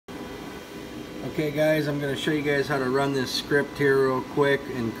Okay guys, I'm going to show you guys how to run this script here real quick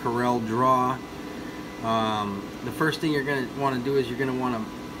in CorelDRAW. The first thing you're going to want to do is you're going to want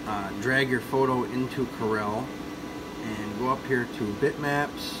to drag your photo into Corel and go up here to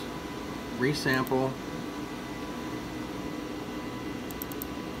bitmaps, resample,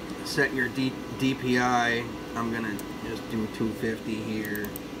 set your DPI. I'm going to just do 250 here.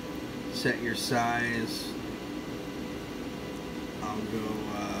 Set your size. I'll go,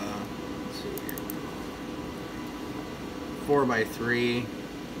 let's see here, 4:3.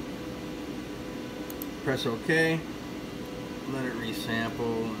 Press OK. Let it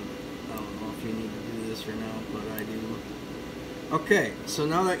resample. I don't know if you need to do this or not, but I do. Okay, so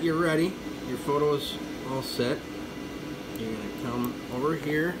now that you're ready, your photo's all set. You're going to come over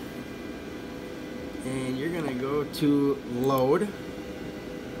here and you're going to go to load,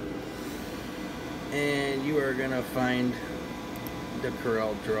 and you are going to find the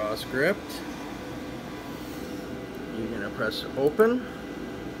CorelDRAW script. You're going to press open,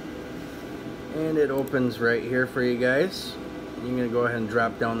 and it opens right here for you guys. You're going to go ahead and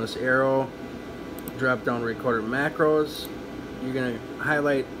drop down this arrow, drop down recorded macros. You're going to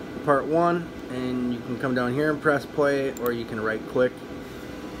highlight part 1, and you can come down here and press play, or you can right click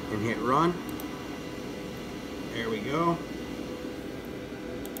and hit run. There we go.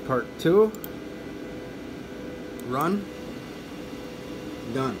 Part 2, run.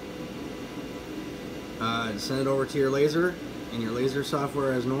 Done. Send it over to your laser and your laser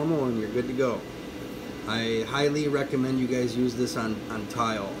software as normal, and you're good to go. I highly recommend you guys use this on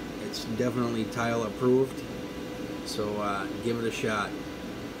tile. It's definitely tile approved, so give it a shot.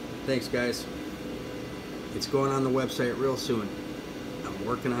 Thanks guys. It's going on the website real soon. I'm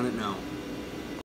working on it now.